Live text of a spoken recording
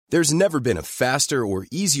There's never been a faster or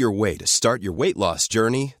easier way to start your weight loss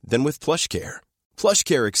journey than with PlushCare.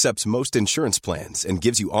 PlushCare accepts most insurance plans and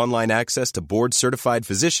gives you online access to board-certified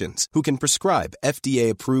physicians who can prescribe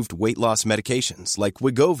FDA-approved weight loss medications like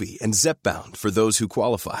Wegovy and Zepbound for those who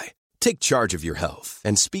qualify. Take charge of your health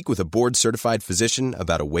and speak with a board-certified physician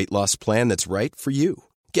about a weight loss plan that's right for you.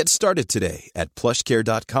 Get started today at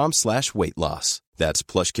plushcare.com/weight loss. That's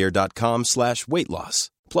plushcare.com/weight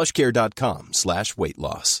loss. plushcare.com/weight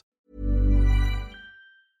loss.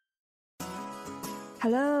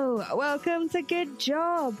 Hello, welcome to Good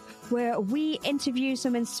Job, where we interview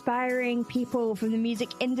some inspiring people from the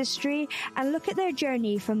music industry and look at their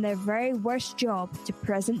journey from their very worst job to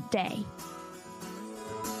present day.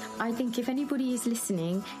 I think if anybody is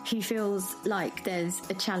listening who feels like there's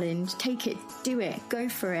a challenge, take it, do it, go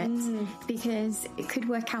for it, because it could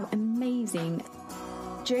work out amazing.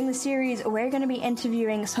 During the series, we're going to be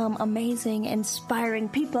interviewing some amazing, inspiring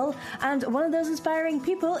people, and one of those inspiring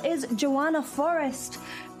people is Joanna Forrest.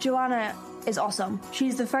 Joanna is awesome.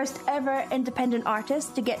 She's the first ever independent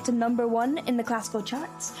artist to get to #1 in the classical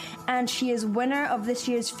charts, and she is winner of this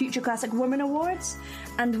year's Future Classic Women Awards.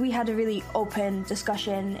 And we had a really open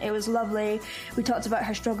discussion. It was lovely. We talked about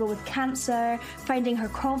her struggle with cancer, finding her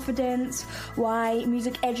confidence, why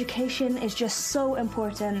music education is just so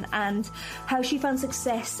important, and how she found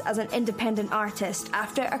success as an independent artist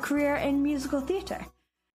after a career in musical theatre.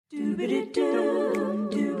 Good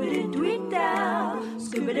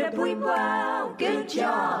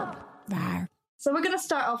job. So we're going to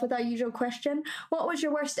start off with our usual question. What was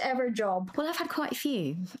your worst ever job? Well, I've had quite a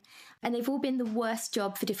few, and they've all been the worst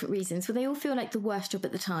job for different reasons. Well, they all feel like the worst job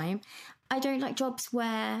at the time. I don't like jobs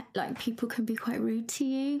where like people can be quite rude to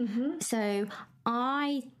you. So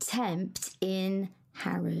I temped in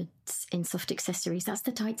Harrods in soft accessories. That's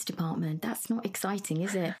the tights department. That's not exciting,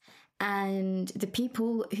 is it? And the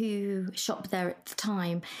people who shop there at the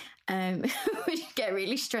time would get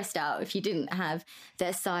really stressed out if you didn't have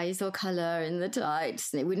their size or colour in the tights.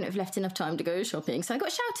 They wouldn't have left enough time to go shopping. So I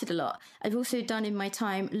got shouted a lot. I've also done in my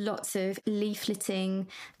time lots of leafleting,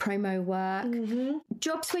 promo work,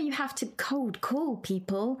 jobs where you have to cold call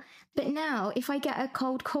people. But now if I get a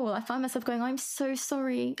cold call, I find myself going, I'm so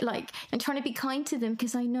sorry. Like, I'm trying to be kind to them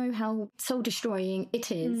because I know how soul destroying it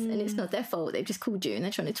is. And it's not their fault. They've just called you and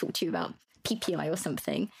they're trying to talk to you about PPI or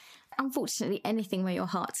something. Unfortunately, anything where your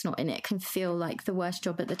heart's not in it can feel like the worst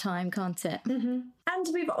job at the time, can't it? And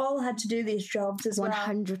we've all had to do these jobs as well.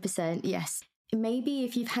 100%, yes. Maybe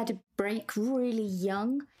if you've had a break really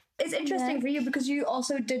young. It's interesting for you because you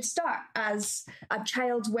also did start as a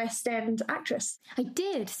child West End actress. I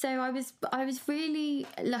did. So I was really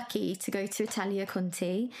lucky to go to Italia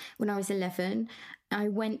Conti when I was 11. I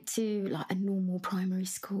went to like a normal primary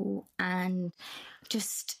school and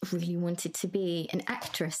just really wanted to be an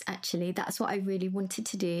actress, actually. That's what I really wanted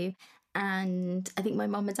to do. And I think my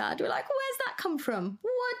mum and dad were like, where's that come from?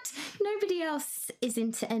 What? Nobody else is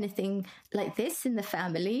into anything like this in the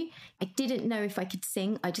family. I didn't know if I could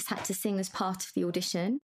sing. I just had to sing as part of the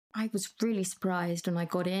audition. I was really surprised when I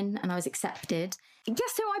got in and I was accepted. Yeah,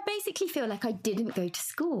 so I basically feel like I didn't go to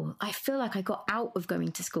school. I feel like I got out of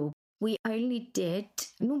going to school. We only did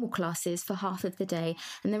normal classes for half of the day,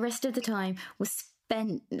 and the rest of the time was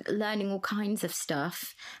spent learning all kinds of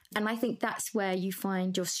stuff. And I think that's where you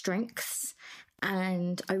find your strengths.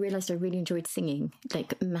 And I realised I really enjoyed singing,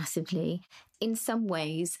 like massively. In some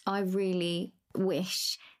ways, I really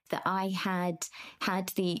wish that I had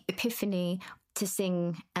the epiphany to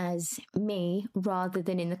sing as me rather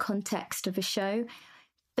than in the context of a show.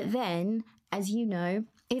 But then, as you know,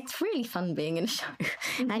 it's really fun being in a show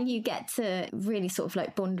and you get to really sort of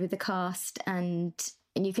like bond with the cast and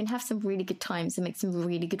you can have some really good times and make some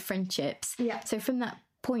really good friendships. Yeah. So from that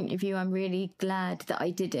point of view, I'm really glad that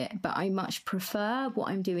I did it, but I much prefer what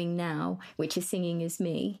I'm doing now, which is singing as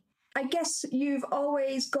me. I guess you've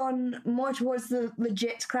always gone more towards the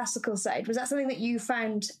legit classical side. Was that something that you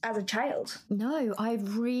found as a child? No, I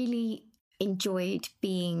really enjoyed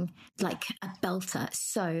being like a belter.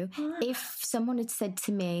 So if someone had said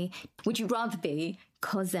to me, would you rather be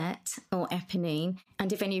Cosette or Eponine?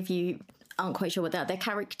 And if any of you aren't quite sure what they're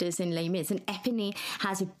characters in Les Mis, and Eponine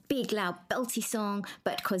has a big loud belty song,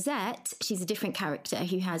 but Cosette, she's a different character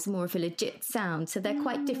who has more of a legit sound. So they're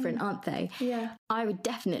quite different, aren't they? Yeah. I would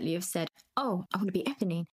definitely have said, oh, I want to be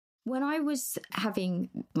Eponine. When I was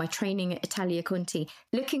having my training at Italia Conti,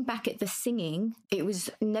 looking back at the singing, it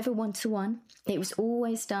was never one-to-one. It was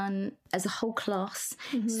always done as a whole class.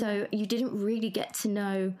 So you didn't really get to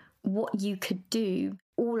know what you could do.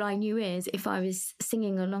 All I knew is if I was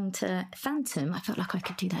singing along to Phantom, I felt like I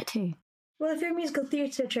could do that too. Well, if you're musical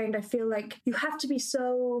theatre trained, I feel like you have to be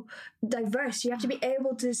so diverse. You have to be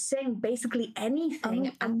able to sing basically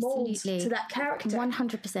anything and mold to that character.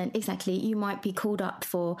 100%, exactly. You might be called up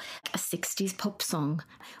for a 60s pop song,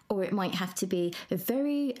 or it might have to be a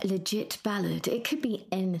very legit ballad. It could be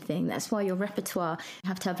anything. That's why your repertoire, you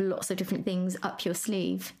have to have lots of different things up your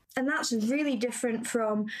sleeve. And that's really different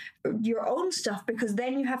from your own stuff, because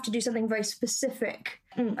then you have to do something very specific.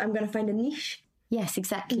 I'm going to find a niche. Yes,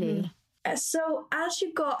 exactly. So as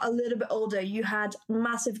you got a little bit older, you had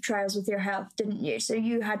massive trials with your health, didn't you? So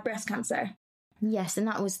you had breast cancer. Yes, and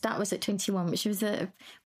that was at 21, which was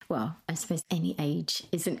well, I suppose any age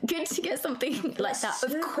isn't good to get something like that,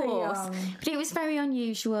 of course. Young. But it was very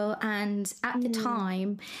unusual, and at the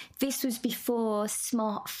time, this was before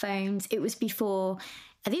smartphones. It was before...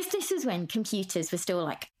 This is when computers were still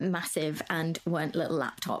like massive and weren't little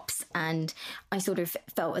laptops. And I sort of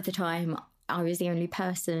felt at the time I was the only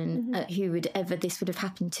person this would have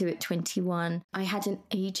happened to at 21. I had an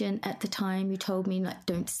agent at the time who told me, like,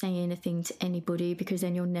 don't say anything to anybody because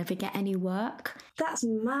then you'll never get any work. That's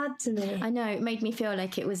mad to me. I know, it made me feel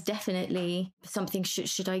like it was definitely something,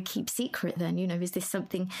 should I keep secret then? You know, is this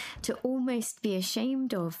something to almost be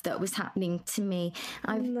ashamed of that was happening to me?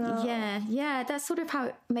 No. Yeah, that's sort of how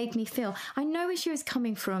it made me feel. I know where she was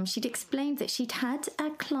coming from. She'd explained that she'd had a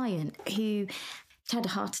client who had a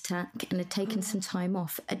heart attack and had taken some time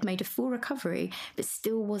off, had made a full recovery, but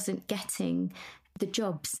still wasn't getting the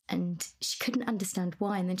jobs. And she couldn't understand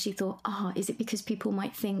why. And then she thought, is it because people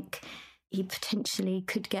might think he potentially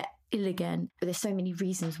could get ill again? But there's so many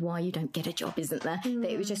reasons why you don't get a job, isn't there?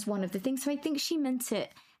 That it was just one of the things. So I think she meant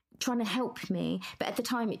it trying to help me. But at the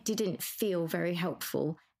time, it didn't feel very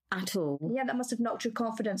helpful at all. Yeah, that must have knocked your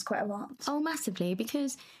confidence quite a lot. Oh, massively,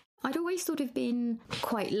 because I'd always sort of been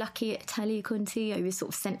quite lucky at Italia Conti. I was sort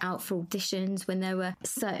of sent out for auditions when there were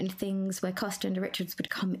certain things where casting directors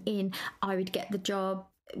would come in. I would get the job,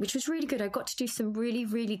 which was really good. I got to do some really,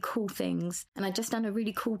 really cool things. And I'd just done a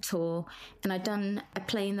really cool tour. And I'd done a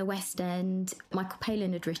play in the West End Michael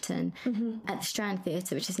Palin had written at the Strand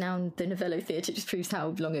Theatre, which is now the Novello Theatre. It just proves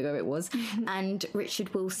how long ago it was. And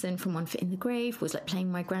Richard Wilson from One Foot in the Grave was like playing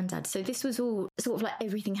my granddad. So this was all sort of like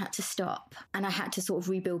everything had to stop. And I had to sort of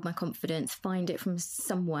rebuild my confidence, find it from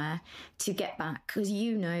somewhere to get back. Because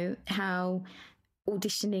you know how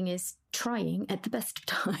auditioning is trying at the best of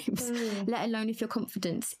times, let alone if your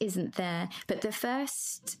confidence isn't there. But the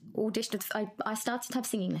first audition, I started to have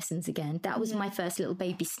singing lessons again. That was my first little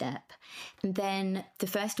baby step. And then the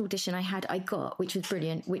first audition I got, which was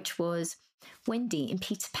brilliant, which was Wendy in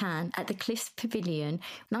Peter Pan at the Cliffs Pavilion.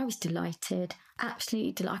 And I was delighted,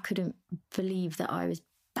 absolutely delighted. I couldn't believe that I was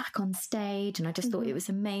back on stage, and I just thought it was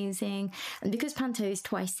amazing. And because Panto is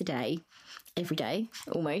twice a day, every day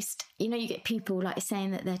almost, you know, you get people like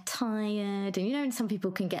saying that they're tired, and you know, and some people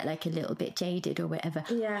can get like a little bit jaded or whatever.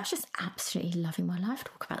 I was just absolutely loving my life.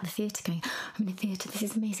 Talk about the theatre, going, I'm in the theatre, this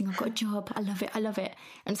is amazing, I've got a job, I love it.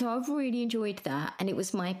 And so I've really enjoyed that, and it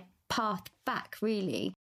was my path back,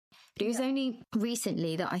 really. But it was only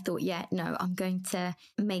recently that I thought, I'm going to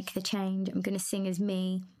make the change, I'm going to sing as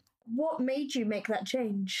me. What made you make that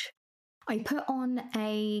change? I put on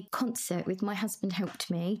a concert with my husband,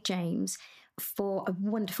 helped me, James, for a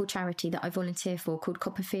wonderful charity that I volunteer for called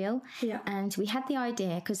Copperfield. And we had the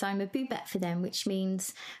idea, because I'm a boobette for them, which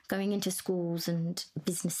means going into schools and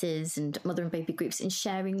businesses and mother and baby groups and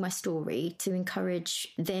sharing my story to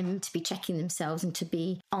encourage them to be checking themselves and to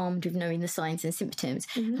be armed with knowing the signs and symptoms.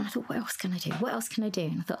 And I thought, what else can I do?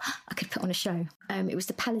 And I thought, I could put on a show. It was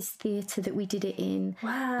the Palace Theatre that we did it in.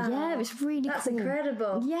 Wow. Yeah, it was really cool. That's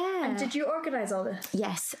incredible. Yeah. And did you organise all this?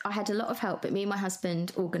 Yes, I had a lot of help, but me and my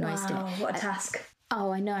husband organised it. What a task.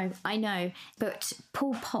 Oh, I know. But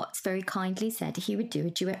Paul Potts very kindly said he would do a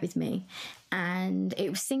duet with me. And it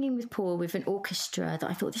was singing with Paul with an orchestra that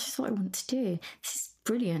I thought, this is what I want to do. This is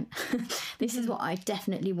brilliant. This is what I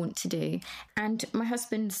definitely want to do. And my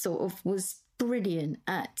husband sort of was brilliant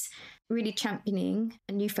at really championing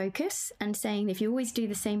a new focus and saying, if you always do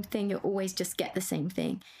the same thing, you'll always just get the same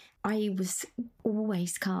thing. I was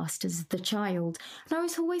always cast as the child, and I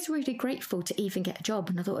was always really grateful to even get a job,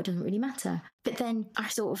 and I thought it doesn't really matter. But then I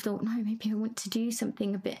sort of thought, no, maybe I want to do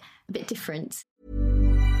something a bit different.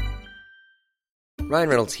 Ryan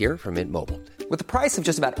Reynolds here from Mint Mobile. With the price of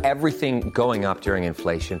just about everything going up during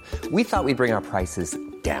inflation, we thought we'd bring our prices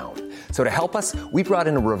down. So to help us, we brought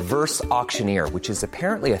in a reverse auctioneer, which is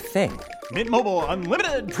apparently a thing. Mint Mobile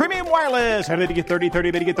Unlimited Premium Wireless. How to get 30,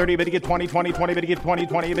 30, bit to get 30, bit to get 20, 20, 20, bit to get 20,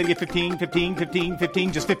 20, bit to get 15, 15, 15,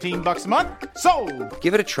 15, just $15 a month? Sold!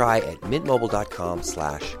 Give it a try at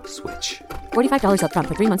mintmobile.com/switch. $45 up front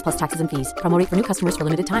for 3 months plus taxes and fees. Promo rate for new customers for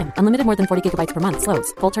limited time. Unlimited more than 40 gigabytes per month.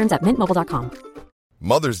 Slows full terms at mintmobile.com.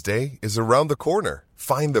 Mother's Day is around the corner.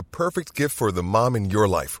 Find the perfect gift for the mom in your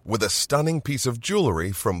life with a stunning piece of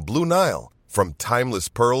jewelry from Blue Nile. From timeless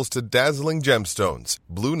pearls to dazzling gemstones,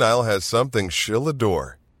 Blue Nile has something she'll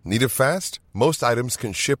adore. Need it fast? Most items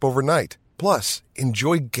can ship overnight. Plus,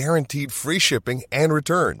 enjoy guaranteed free shipping and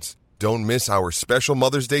returns. Don't miss our special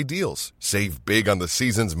Mother's Day deals. Save big on the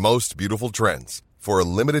season's most beautiful trends. For a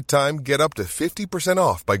limited time, get up to 50%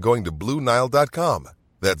 off by going to BlueNile.com.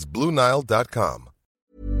 That's BlueNile.com.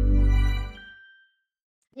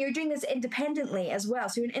 You're doing this independently as well,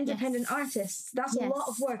 so you're an independent artist. That's a lot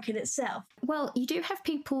of work in itself. Well, you do have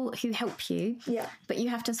people who help you, but you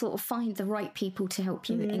have to sort of find the right people to help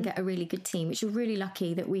you and get a really good team, which we're really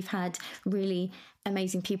lucky that we've had really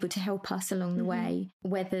amazing people to help us along the way,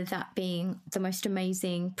 whether that being the most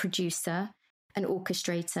amazing producer, an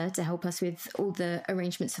orchestrator to help us with all the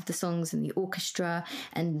arrangements of the songs and the orchestra,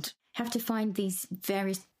 and have to find these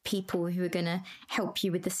various people who are going to help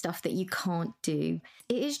you with the stuff that you can't do.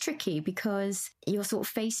 It is tricky because you're sort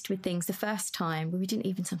of faced with things the first time where we didn't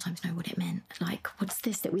even sometimes know what it meant. Like, what's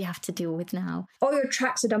this that we have to deal with now? All your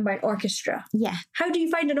tracks are done by an orchestra. Yeah. How do you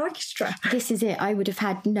find an orchestra? This is it. I would have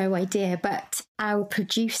had no idea, but our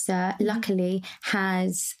producer luckily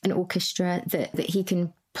has an orchestra that he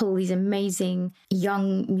can pull these amazing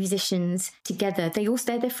young musicians together.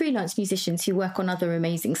 They're freelance musicians who work on other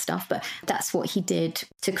amazing stuff, but that's what he did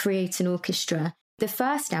to create an orchestra. The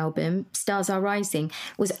first album, Stars Are Rising,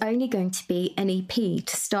 was only going to be an EP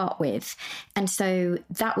to start with. And so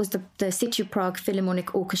that was the City of Prague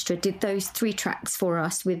Philharmonic Orchestra did those 3 tracks for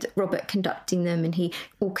us with Robert conducting them, and he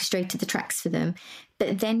orchestrated the tracks for them.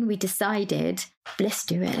 But then we decided, let's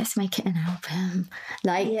do it. Let's make it an album.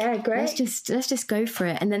 Yeah, great. Let's just go for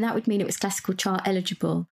it. And then that would mean it was classical chart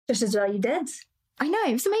eligible. Just as well you did. I know,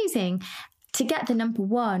 it was amazing. To get the number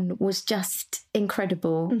 1 was just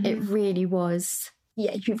incredible. It really was.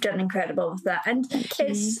 Yeah, you've done incredible with that. And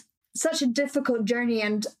it's such a difficult journey,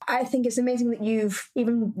 and I think it's amazing that you've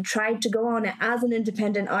even tried to go on it as an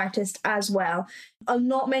independent artist as well.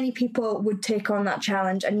 Not many people would take on that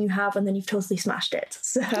challenge, and you have, and then you've totally smashed it.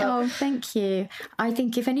 So. Oh, thank you. I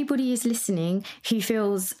think if anybody is listening who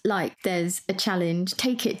feels like there's a challenge,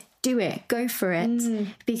 take it. Do it, go for it,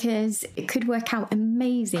 because it could work out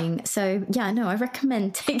amazing. So, yeah, no, I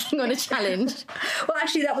recommend taking on a challenge. Well,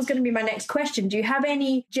 actually, that was going to be my next question. Do you have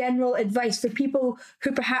any general advice for people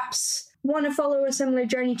who perhaps want to follow a similar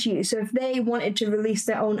journey to you? So if they wanted to release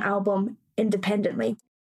their own album independently?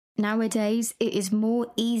 Nowadays, it is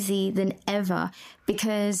more easy than ever,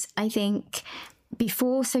 because I think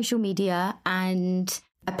before social media and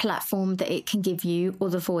a platform that it can give you, or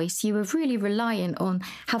the voice, you were really reliant on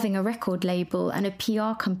having a record label and a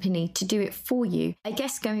PR company to do it for you. I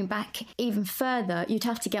guess going back even further, you'd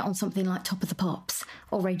have to get on something like Top of the Pops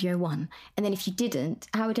or Radio 1. And then if you didn't,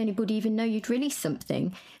 how would anybody even know you'd released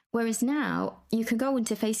something? Whereas now, you can go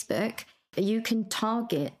onto Facebook, you can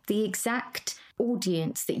target the exact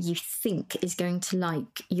audience that you think is going to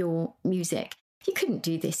like your music. You couldn't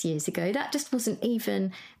do this years ago. That just wasn't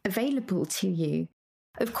even available to you.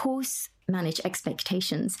 Of course, manage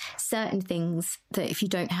expectations. Certain things that if you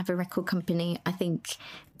don't have a record company, I think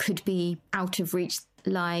could be out of reach,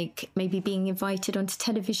 like maybe being invited onto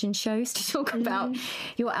television shows to talk about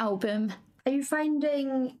your album. Are you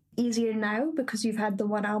finding easier now because you've had the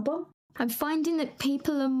one album? I'm finding that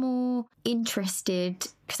people are more interested,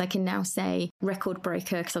 because I can now say record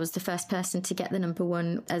breaker, because I was the first person to get the number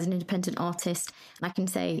 1 as an independent artist. And I can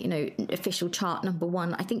say, official chart number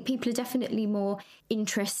 1. I think people are definitely more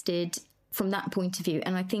interested from that point of view.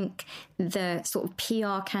 And I think the sort of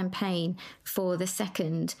PR campaign for the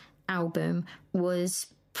second album was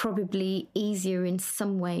probably easier in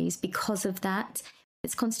some ways because of that.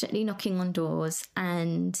 It's constantly knocking on doors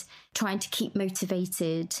and trying to keep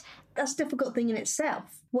motivated. That's a difficult thing in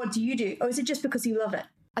itself. What do you do? Or is it just because you love it?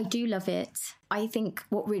 I do love it. I think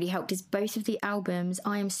what really helped is both of the albums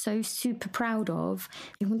I am so super proud of.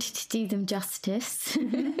 I wanted to do them justice.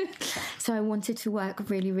 So I wanted to work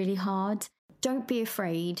really, really hard. Don't be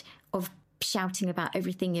afraid of shouting about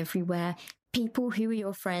everything everywhere. People who are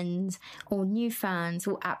your friends or new fans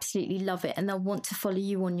will absolutely love it, and they'll want to follow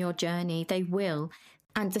you on your journey. They will.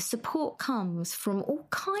 And the support comes from all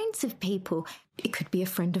kinds of people. It could be a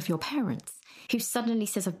friend of your parents who suddenly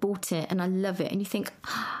says, I've bought it and I love it. And you think,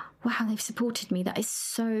 wow, they've supported me. That is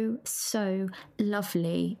so, so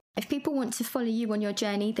lovely. If people want to follow you on your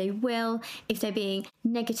journey, they will. If they're being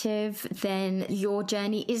negative, then your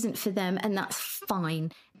journey isn't for them, and that's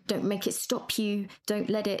fine. Don't make it stop you. Don't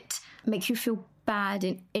let it make you feel bad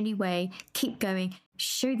in any way. Keep going.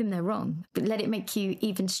 Show them they're wrong, but let it make you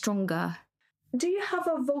even stronger. Do you have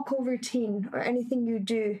a vocal routine or anything you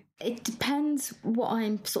do? It depends what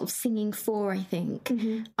I'm sort of singing for, I think.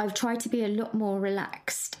 Mm-hmm. I've tried to be a lot more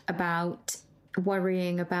relaxed about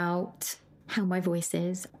worrying about how my voice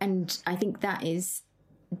is. And I think that is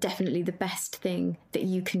definitely the best thing that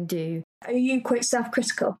you can do. Are you quite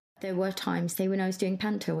self-critical? There were times, say when I was doing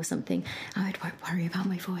panto or something, I would worry about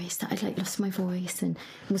my voice, that I'd lost my voice and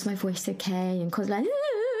was my voice okay? And cause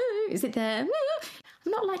is it there?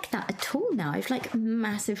 I'm not like that at all now. I've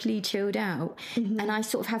massively chilled out, and I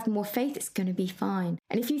sort of have more faith it's going to be fine.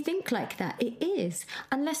 And if you think like that, it is.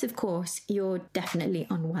 Unless, of course, you're definitely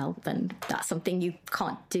unwell, then that's something you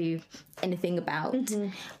can't do anything about. Mm-hmm.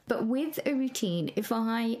 But with a routine, if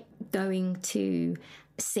I'm going to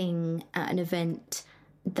sing at an event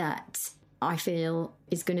that I feel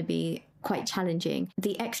is going to be quite challenging,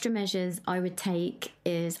 the extra measures I would take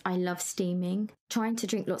is I love steaming, trying to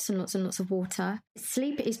drink lots and lots and lots of water.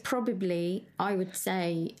 Sleep is probably, I would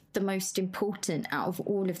say, the most important out of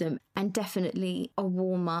all of them, and definitely a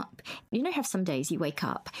warm-up. You know, have some days you wake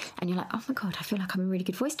up and you're like, oh my God, I feel like I'm in a really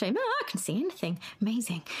good voice today. I can sing anything.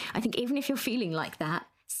 Amazing. I think even if you're feeling like that,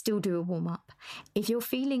 still do a warm-up. If you're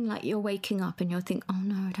feeling like you're waking up and you're thinking, oh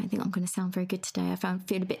no, I don't think I'm going to sound very good today,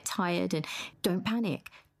 feel a bit tired, and don't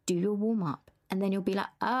panic. Do your warm-up, and then you'll be like,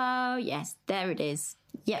 oh yes, there it is.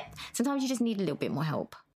 Yep. Sometimes you just need a little bit more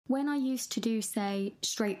help. When I used to do, say,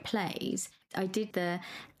 straight plays, I did the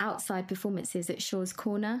outside performances at Shaw's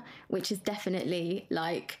Corner, which is definitely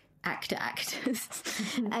like actors,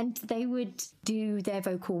 and they would do their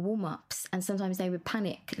vocal warm-ups, and sometimes they would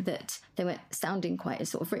panic that they weren't sounding quite as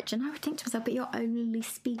sort of rich, and I would think to myself, but you're only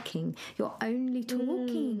speaking, you're only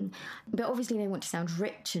talking. But obviously they want to sound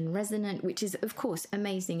rich and resonant, which is of course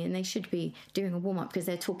amazing, and they should be doing a warm-up because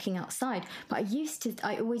they're talking outside. But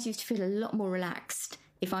I always used to feel a lot more relaxed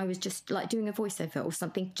if I was just like doing a voiceover or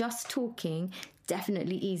something. Just talking,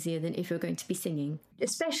 definitely easier than if you're going to be singing.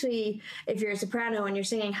 Especially if you're a soprano and you're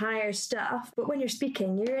singing higher stuff, but when you're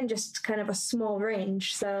speaking, you're in just kind of a small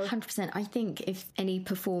range. So 100%. I think if any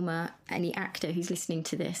performer, any actor who's listening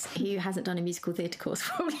to this, who hasn't done a musical theatre course,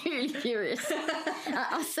 probably really curious.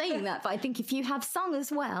 I'm saying that, but I think if you have sung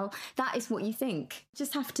as well, that is what you think.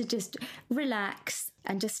 Just have to just relax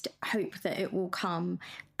and just hope that it will come.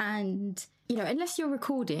 And you know, unless you're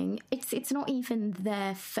recording, it's not even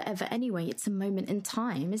there forever anyway. It's a moment in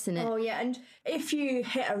time, isn't it? Oh, yeah. And if you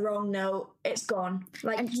hit a wrong note, it's gone.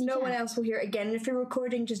 No one else will hear it again. And if you're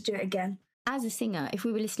recording, just do it again. As a singer, if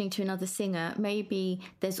we were listening to another singer, maybe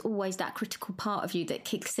there's always that critical part of you that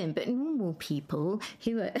kicks in. But normal people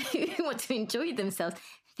who want to enjoy themselves,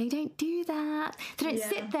 they don't do that. They don't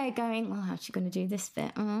sit there going, well, how's she going to do this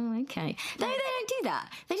bit? Oh, okay. No, they don't do that.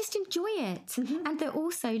 They just enjoy it. Mm-hmm. And they're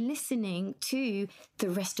also listening to the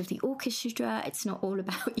rest of the orchestra. It's not all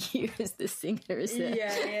about you as the singer, is it?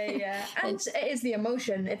 Yeah. And it is the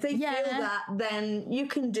emotion. If they feel that, then you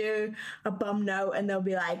can do a bum note and they'll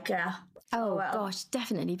be like, oh, well. Gosh,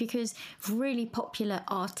 definitely. Because really popular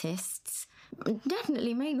artists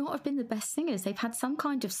definitely may not have been the best singers. They've had some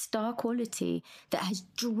kind of star quality that has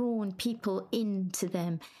drawn people into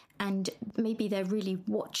them, and maybe they're really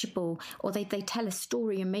watchable, or they tell a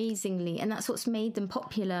story amazingly, and that's what's made them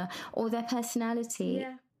popular, or their personality.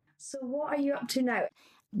 Yeah. So what are you up to now?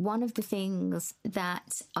 One of the things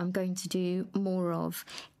that I'm going to do more of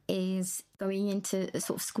is going into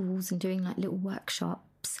sort of schools and doing like little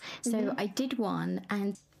workshops. So I did one,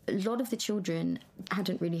 and a lot of the children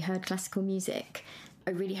hadn't really heard classical music. I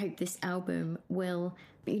really hope this album will,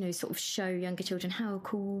 sort of show younger children how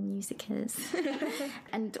cool music is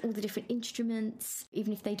and all the different instruments,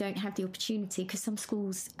 even if they don't have the opportunity, because some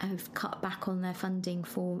schools have cut back on their funding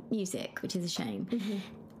for music, which is a shame. Mm-hmm.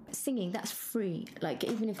 Singing, that's free,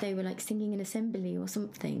 even if they were singing an assembly or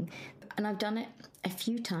something. And I've done it a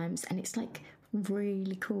few times, and it's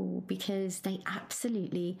really cool because they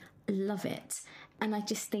absolutely love it. And I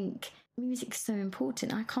just think music's so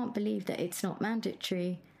important. I can't believe that it's not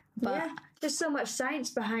mandatory. But there's so much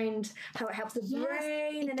science behind how it helps the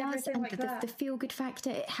brain and everything like that. The feel-good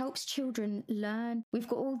factor, it helps children learn. We've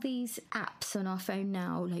got all these apps on our phone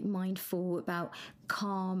now, like Mindful, about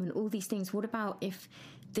calm and all these things. What about if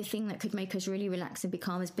the thing that could make us really relax and be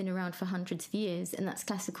calm has been around for hundreds of years, and that's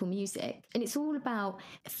classical music. And it's all about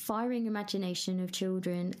firing imagination of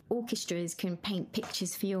children. Orchestras can paint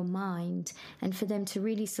pictures for your mind and for them to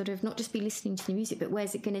really sort of not just be listening to the music, but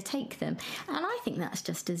where's it going to take them? And I think that's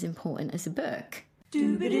just as important as a book.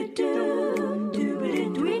 Good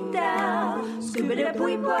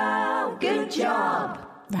job.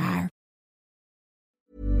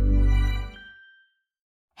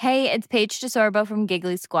 Hey, it's Paige DeSorbo from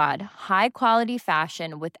Giggly Squad. High quality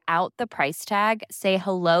fashion without the price tag. Say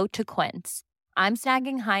hello to Quince. I'm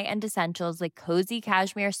snagging high-end essentials like cozy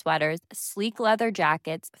cashmere sweaters, sleek leather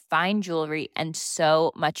jackets, fine jewelry, and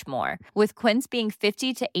so much more. With Quince being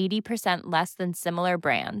 50 to 80% less than similar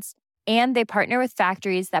brands. And they partner with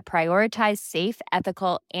factories that prioritize safe,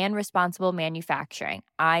 ethical, and responsible manufacturing.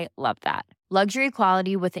 I love that. Luxury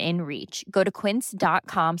quality within reach. Go to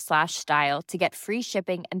quince.com/style to get free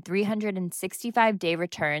shipping and 365-day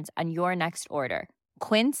returns on your next order.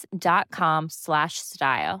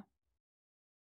 Quince.com/style.